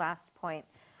that last point.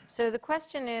 So the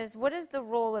question is, what is the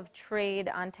role of trade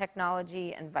on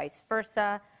technology and vice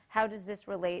versa? How does this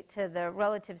relate to the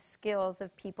relative skills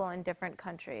of people in different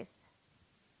countries?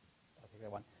 I'll take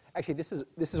that one. Actually,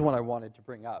 this is one I wanted to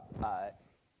bring up.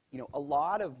 A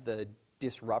lot of the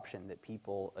disruption that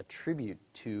people attribute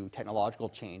to technological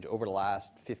change over the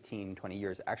last 15, 20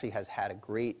 years actually has had a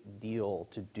great deal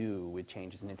to do with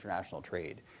changes in international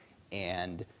trade.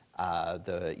 And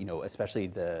especially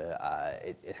the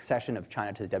accession of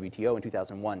China to the WTO in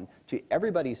 2001, to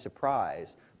everybody's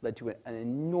surprise, led to an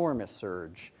enormous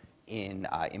surge in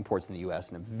imports in the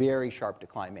U.S. and a very sharp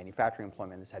decline in manufacturing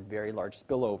employment. This had very large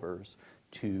spillovers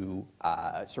to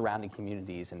surrounding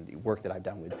communities, and the work that I've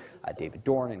done with David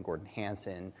Dorn and Gordon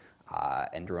Hansen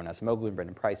and Daron Acemoglu and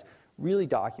Brendan Price really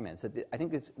documents that I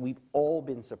think we've all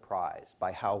been surprised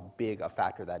by how big a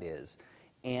factor that is.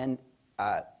 And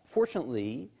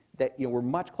fortunately, that we're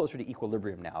much closer to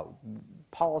equilibrium now.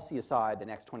 Policy aside, the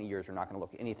next 20 years are not going to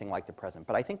look anything like the present.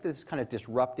 But I think this kind of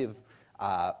disruptive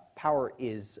power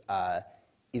is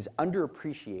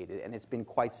underappreciated, and it's been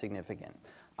quite significant.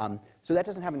 So that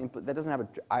doesn't have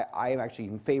I am actually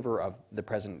in favor of the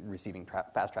president receiving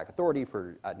fast-track authority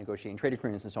for negotiating trade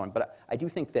agreements and so on. But I do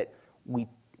think that we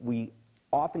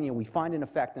often we find an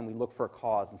effect and we look for a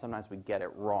cause, and sometimes we get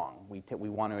it wrong. We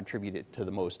want to attribute it to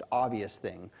the most obvious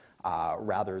thing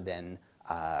rather than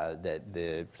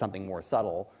something more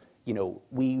subtle.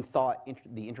 We thought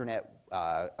the internet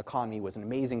economy was an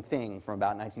amazing thing from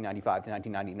about 1995 to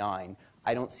 1999.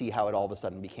 I don't see how it all of a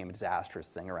sudden became a disastrous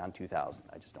thing around 2000.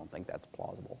 I just don't think that's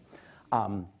plausible.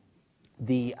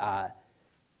 The other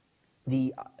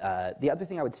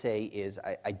thing I would say is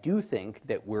I do think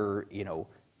that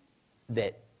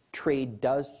that trade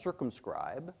does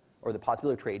circumscribe, or the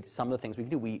possibility of trade, some of the things we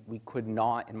can do. We could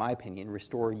not, in my opinion,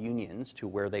 restore unions to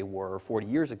where they were 40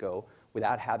 years ago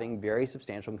without having very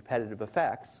substantial competitive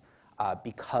effects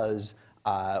because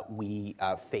we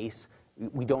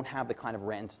don't have the kind of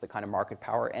rents, the kind of market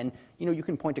power. And you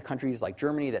can point to countries like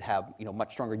Germany that have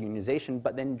much stronger unionization,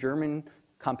 but then German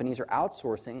companies are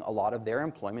outsourcing a lot of their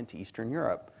employment to Eastern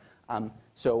Europe.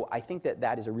 So I think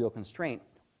that is a real constraint.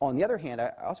 On the other hand,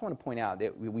 I also want to point out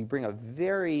that we bring a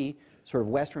very sort of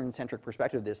Western-centric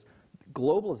perspective. This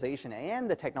globalization and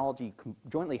the technology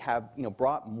jointly have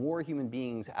brought more human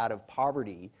beings out of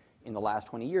poverty in the last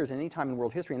 20 years than any time in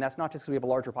world history. And that's not just because we have a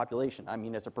larger population. I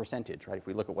mean, as a percentage, right? If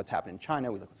we look at what's happened in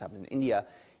China, we look at what's happened in India.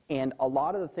 And a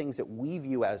lot of the things that we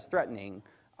view as threatening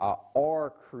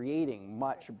are creating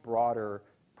much broader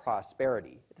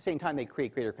prosperity. At the same time, they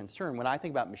create greater concern. When I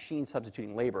think about machines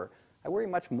substituting labor, I worry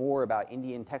much more about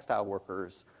Indian textile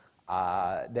workers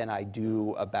than I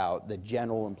do about the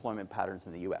general employment patterns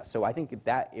in the U.S. So I think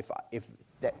that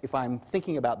if I'm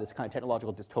thinking about this kind of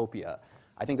technological dystopia,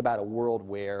 I think about a world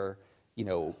where,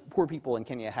 poor people in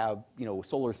Kenya have,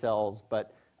 solar cells,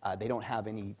 but they don't have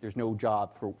any, there's no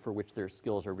job for which their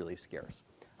skills are really scarce.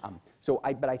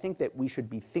 But I think that we should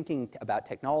be thinking about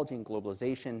technology and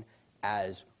globalization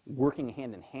as working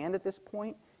hand in hand at this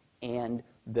point. And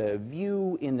the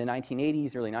view in the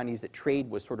 1980s, early 90s, that trade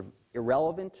was sort of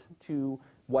irrelevant to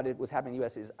what was happening in the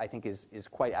U.S. I think is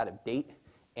quite out of date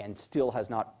and still has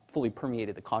not fully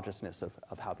permeated the consciousness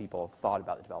of how people have thought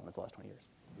about the developments of the last 20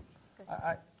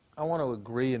 years. I want to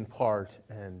agree in part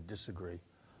and disagree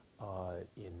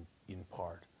in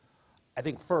part. I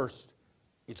think first,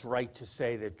 it's right to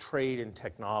say that trade and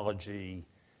technology,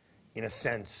 in a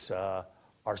sense,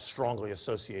 are strongly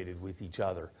associated with each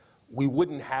other. We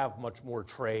wouldn't have much more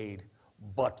trade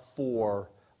but for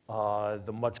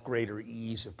the much greater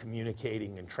ease of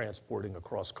communicating and transporting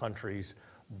across countries,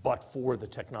 but for the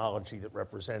technology that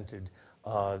represented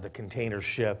the container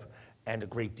ship and a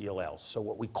great deal else. So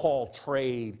what we call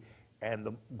trade and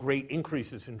the great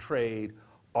increases in trade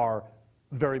are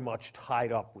very much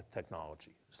tied up with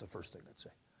technology, is the first thing I'd say.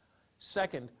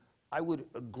 Second, I would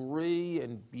agree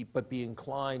but be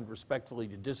inclined respectfully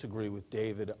to disagree with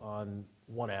David on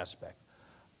one aspect.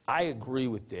 I agree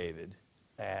with David,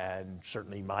 and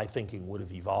certainly my thinking would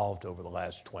have evolved over the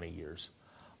last 20 years,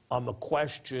 on the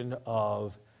question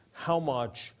of how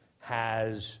much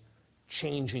has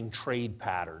changing trade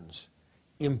patterns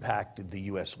impacted the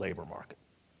U.S. labor market.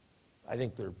 I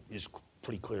think there is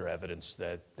pretty clear evidence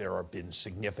that there have been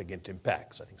significant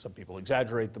impacts. I think some people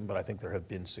exaggerate them, but I think there have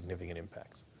been significant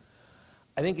impacts.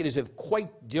 I think it is a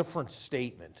quite different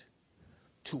statement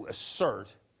to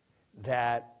assert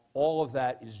that all of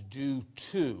that is due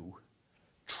to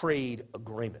trade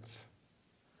agreements.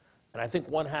 And I think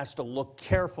one has to look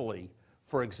carefully,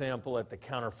 for example, at the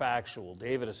counterfactual.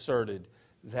 David asserted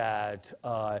that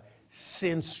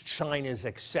since China's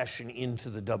accession into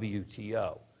the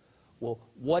WTO, well,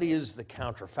 what is the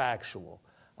counterfactual?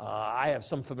 I have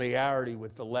some familiarity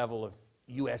with the level of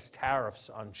U.S. tariffs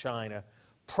on China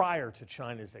prior to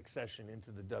China's accession into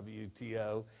the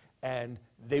WTO, and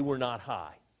they were not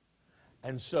high.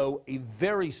 And so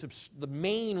the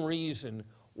main reason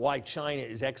why China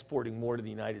is exporting more to the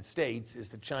United States is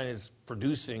that China is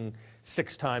producing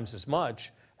 6 times as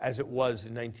much as it was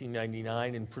in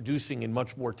 1999 and producing in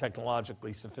much more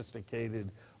technologically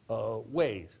sophisticated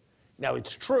ways. Now,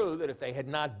 it's true that if they had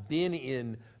not been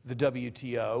in the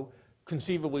WTO,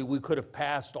 conceivably we could have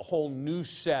passed a whole new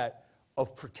set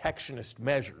of protectionist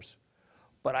measures.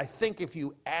 But I think if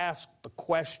you ask the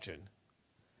question,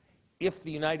 if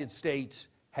the United States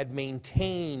had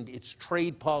maintained its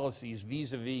trade policies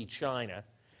vis-a-vis China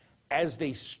as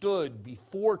they stood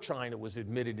before China was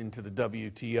admitted into the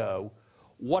WTO,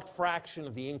 what fraction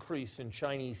of the increase in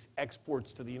Chinese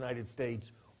exports to the United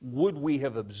States would we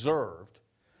have observed?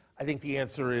 I think the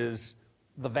answer is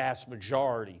the vast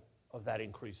majority of that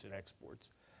increase in exports.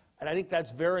 And I think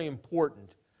that's very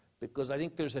important because I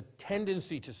think there's a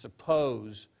tendency to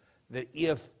suppose that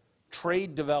if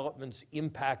trade developments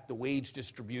impact the wage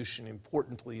distribution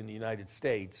importantly in the United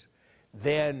States,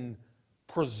 then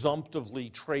presumptively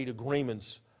trade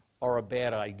agreements are a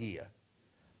bad idea.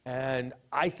 And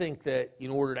I think that in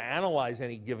order to analyze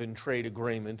any given trade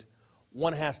agreement,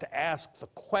 one has to ask the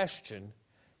question,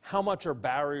 how much are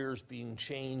barriers being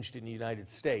changed in the United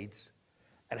States,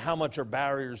 and how much are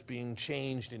barriers being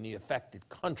changed in the affected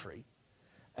country?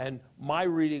 And my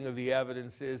reading of the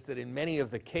evidence is that in many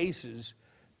of the cases,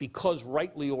 because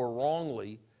rightly or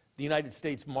wrongly, the United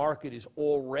States market is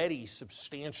already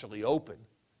substantially open.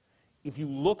 If you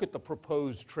look at the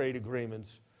proposed trade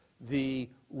agreements, the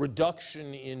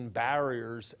reduction in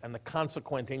barriers and the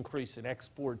consequent increase in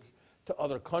exports to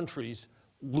other countries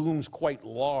looms quite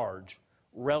large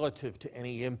relative to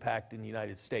any impact in the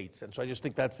United States. And so I just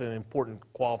think that's an important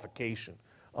qualification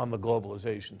on the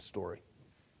globalization story.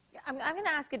 I'm going to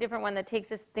ask a different one that takes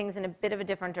things in a bit of a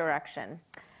different direction.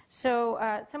 So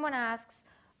someone asks,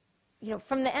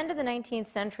 from the end of the 19th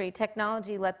century,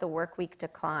 technology let the work week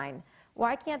decline.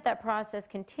 Why can't that process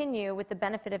continue with the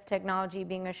benefit of technology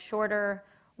being a shorter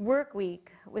work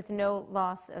week with no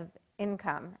loss of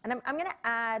income? And I'm going to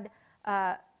add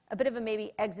a bit of a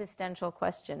maybe existential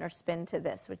question or spin to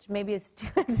this, which maybe is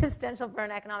too existential for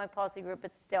an economic policy group,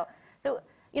 but still. So,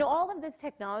 all of this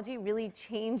technology really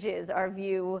changes our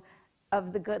view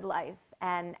of the good life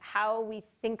and how we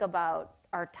think about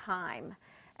our time.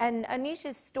 And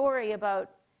Anish's story about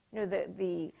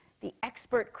the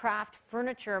expert craft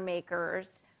furniture makers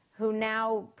who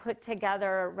now put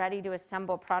together ready to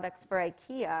assemble products for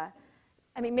IKEA.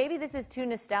 I mean, maybe this is too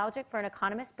nostalgic for an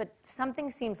economist, but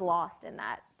something seems lost in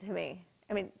that to me.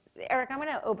 I mean, Eric, I'm going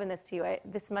to open this to you.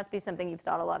 This must be something you've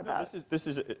thought a lot about. No, this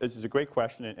is a great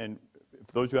question, and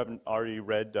for those who haven't already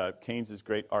read Keynes'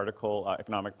 great article,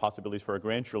 Economic Possibilities for Our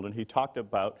Grandchildren, he talked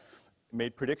about,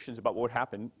 made predictions about what would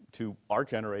happen to our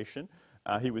generation.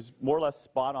 He was more or less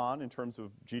spot on in terms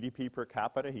of GDP per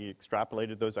capita. He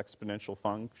extrapolated those exponential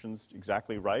functions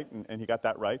exactly right, and he got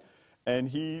that right. And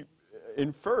he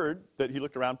inferred that he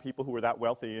looked around people who were that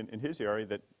wealthy in his area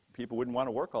that people wouldn't want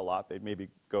to work a lot. They'd maybe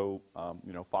go,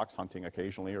 fox hunting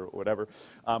occasionally or whatever.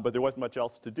 But there wasn't much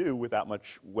else to do with that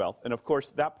much wealth. And of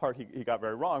course, that part he got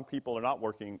very wrong. People are not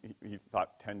working, he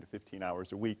thought, 10 to 15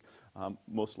 hours a week.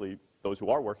 Mostly those who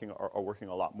are working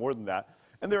a lot more than that.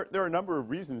 And there are a number of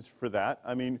reasons for that.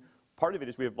 I mean, part of it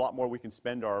is we have a lot more we can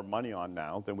spend our money on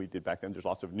now than we did back then. There's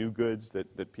lots of new goods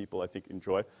that people, I think,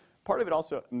 enjoy. Part of it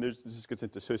also, and this gets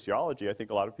into sociology, I think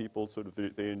a lot of people sort of,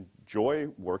 they enjoy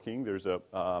working. There's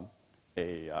a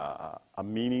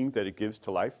meaning that it gives to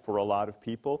life for a lot of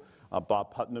people.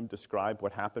 Bob Putnam described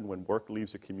what happened when work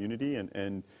leaves a community,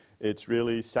 and it's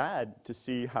really sad to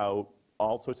see how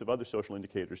all sorts of other social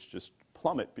indicators just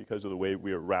plummet because of the way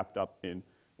we are wrapped up in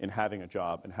having a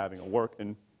job and having a work.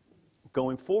 And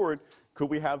going forward, could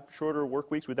we have shorter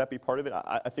work weeks? Would that be part of it?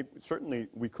 I think certainly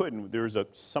we could, and there's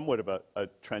somewhat of a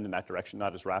trend in that direction,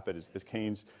 not as rapid as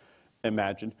Keynes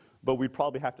imagined, but we'd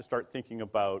probably have to start thinking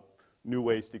about new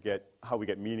ways to get how we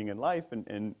get meaning in life,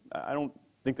 and I don't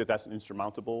think that that's an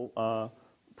insurmountable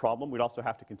problem. We'd also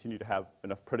have to continue to have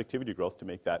enough productivity growth to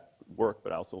make that work,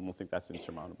 but I also don't think that's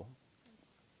insurmountable.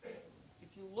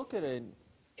 If you look at it,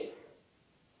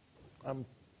 I'm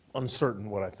uncertain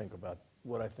what I think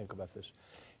about this.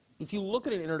 If you look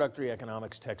at an introductory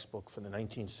economics textbook from the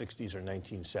 1960s or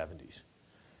 1970s,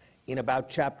 in about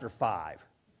chapter 5,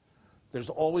 there's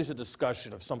always a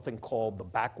discussion of something called the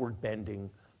backward bending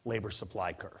labor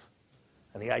supply curve.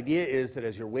 And the idea is that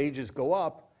as your wages go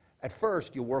up, at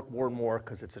first you work more and more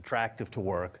because it's attractive to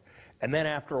work, and then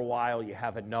after a while you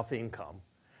have enough income.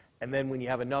 And then when you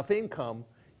have enough income,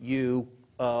 you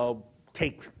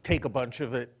take a bunch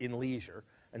of it in leisure,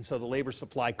 and so the labor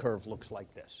supply curve looks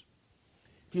like this.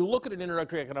 If you look at an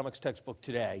introductory economics textbook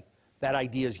today, that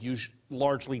idea is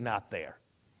largely not there.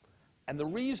 And the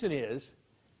reason is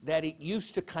that it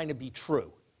used to kind of be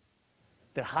true,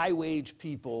 that high-wage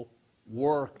people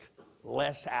worked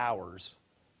less hours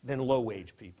than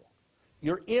low-wage people.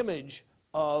 Your image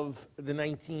of the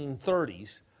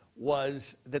 1930s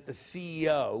was that the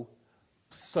CEO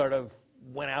sort of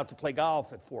went out to play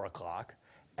golf at 4 o'clock,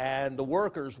 and the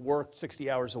workers worked 60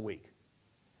 hours a week.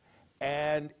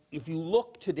 And if you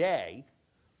look today,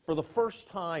 for the first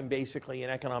time basically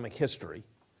in economic history,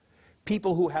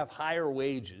 people who have higher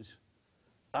wages,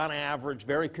 on average,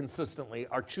 very consistently,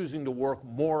 are choosing to work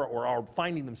more or are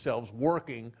finding themselves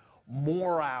working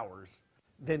more hours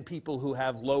than people who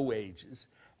have low wages.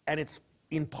 And it's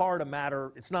in part a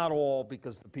matter, it's not all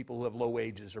because the people who have low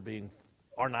wages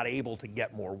are not able to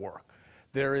get more work.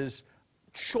 There is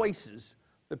choices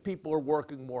that people are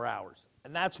working more hours.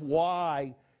 And that's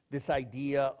why this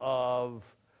idea of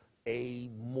a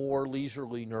more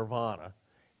leisurely nirvana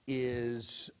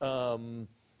is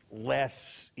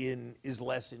less in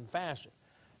fashion.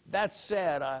 That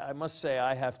said, I must say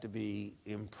I have to be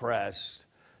impressed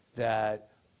that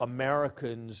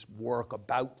Americans work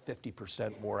about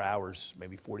 50% more hours,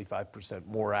 maybe 45%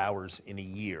 more hours in a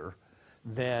year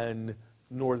than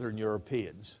Northern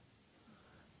Europeans.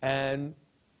 And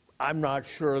I'm not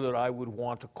sure that I would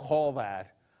want to call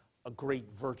that a great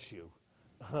virtue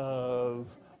of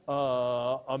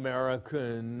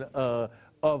American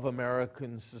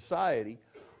society.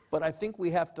 But I think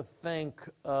we have to think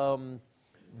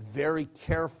very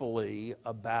carefully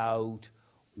about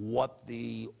what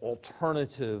the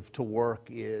alternative to work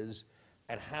is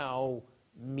and how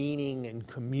meaning and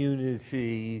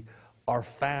community are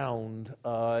found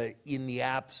in the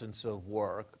absence of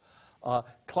work.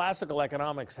 Classical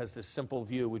economics has this simple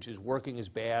view, which is working is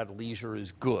bad, leisure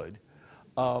is good.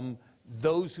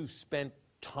 Those who spent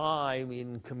time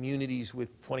in communities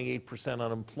with 28%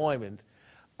 unemployment,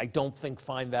 I don't think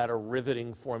find that a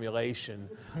riveting formulation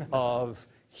of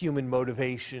human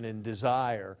motivation and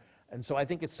desire. And so I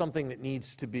think it's something that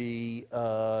needs to be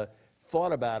thought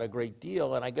about a great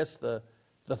deal. And I guess the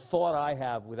thought I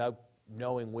have, without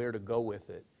knowing where to go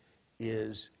with it,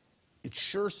 is it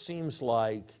sure seems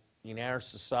like in our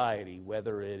society,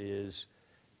 whether it is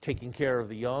taking care of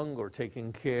the young or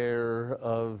taking care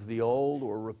of the old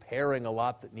or repairing a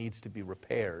lot that needs to be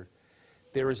repaired.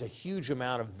 There is a huge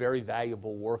amount of very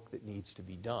valuable work that needs to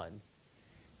be done.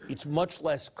 It's much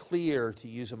less clear, to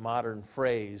use a modern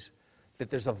phrase, that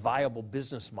there's a viable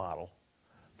business model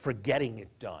for getting it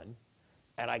done.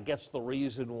 And I guess the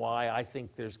reason why I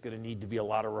think there's going to need to be a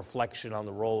lot of reflection on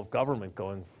the role of government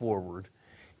going forward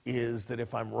is that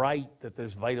if I'm right that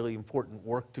there's vitally important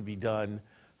work to be done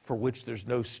for which there's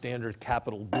no standard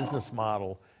capital business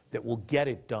model that will get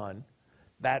it done,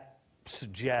 that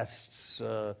suggests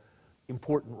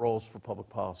important roles for public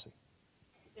policy.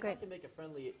 If I can make a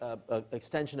friendly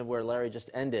extension of where Larry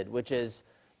just ended, which is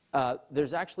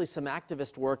there's actually some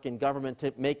activist work in government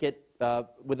to make it,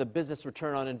 with a business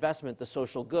return on investment, the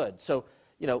social good. So,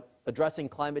 you know, addressing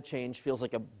climate change feels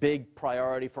like a big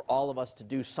priority for all of us to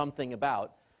do something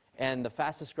about. And the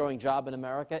fastest growing job in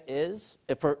America is,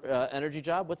 for energy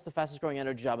job, what's the fastest growing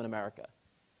energy job in America?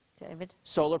 David?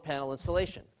 Solar panel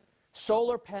installation.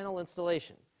 Solar panel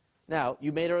installation. Now,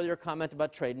 you made earlier a comment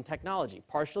about trade and technology.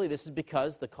 Partially, this is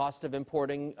because the cost of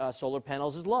importing solar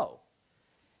panels is low.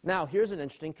 Now, here's an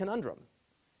interesting conundrum.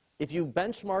 If you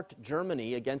benchmarked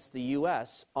Germany against the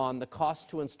US on the cost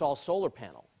to install solar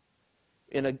panel,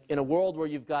 in a world where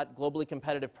you've got globally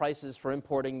competitive prices for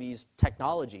importing these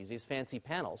technologies, these fancy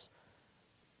panels,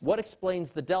 what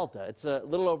explains the delta? It's a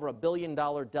little over $1 billion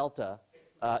delta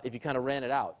if you kind of ran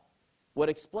it out. What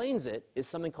explains it is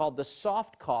something called the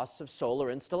soft costs of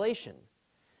solar installation.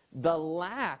 The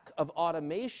lack of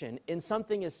automation in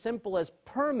something as simple as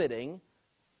permitting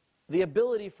the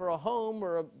ability for a home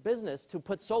or a business to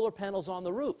put solar panels on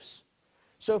the roofs.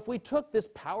 So if we took this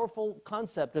powerful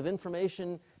concept of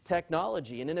information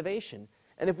technology and innovation,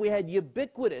 and if we had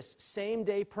ubiquitous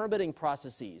same-day permitting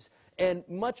processes and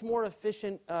much more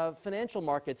efficient financial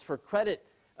markets for credit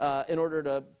in order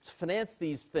to finance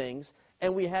these things,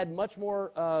 and we had much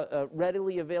more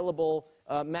readily available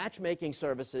matchmaking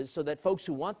services so that folks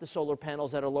who want the solar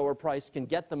panels at a lower price can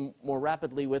get them more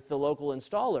rapidly with the local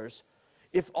installers,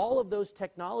 if all of those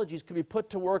technologies could be put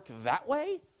to work that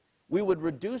way, we would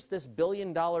reduce this $1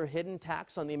 billion hidden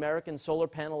tax on the American solar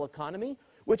panel economy,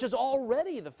 which is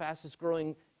already the fastest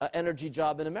growing energy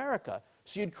job in America.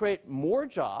 So you'd create more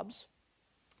jobs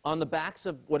on the backs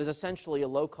of what is essentially a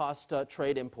low-cost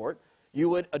trade import. You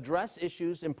would address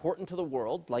issues important to the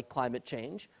world, like climate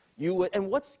change. And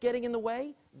what's getting in the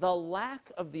way? The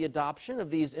lack of the adoption of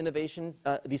these innovation,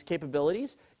 these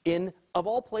capabilities in, of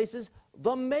all places,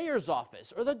 the mayor's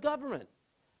office or the government.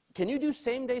 Can you do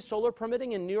same-day solar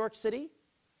permitting in New York City?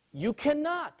 You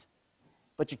cannot.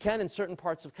 But you can in certain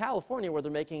parts of California where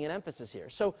they're making an emphasis here.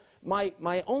 So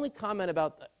my only comment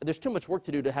about, there's too much work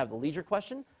to do to have the leisure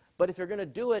question, but if you're going to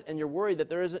do it and you're worried that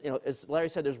there is, you know, as Larry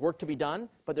said, there's work to be done,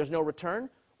 but there's no return,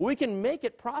 we can make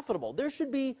it profitable. There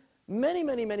should be many,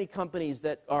 many, many companies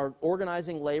that are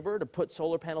organizing labor to put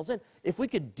solar panels in. If we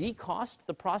could decost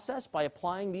the process by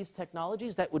applying these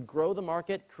technologies, that would grow the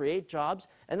market, create jobs,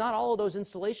 and not all of those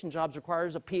installation jobs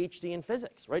requires a PhD in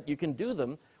physics, right? You can do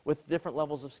them with different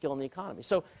levels of skill in the economy.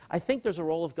 So I think there's a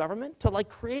role of government to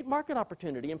create market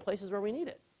opportunity in places where we need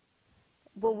it.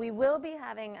 Well, we will be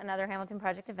having another Hamilton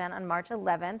Project event on March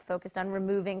 11th focused on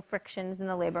removing frictions in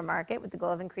the labor market with the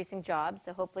goal of increasing jobs.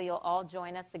 So hopefully you'll all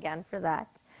join us again for that.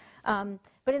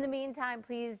 But in the meantime,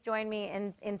 please join me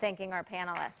in thanking our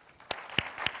panelists.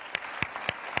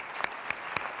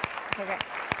 Okay,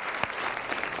 great.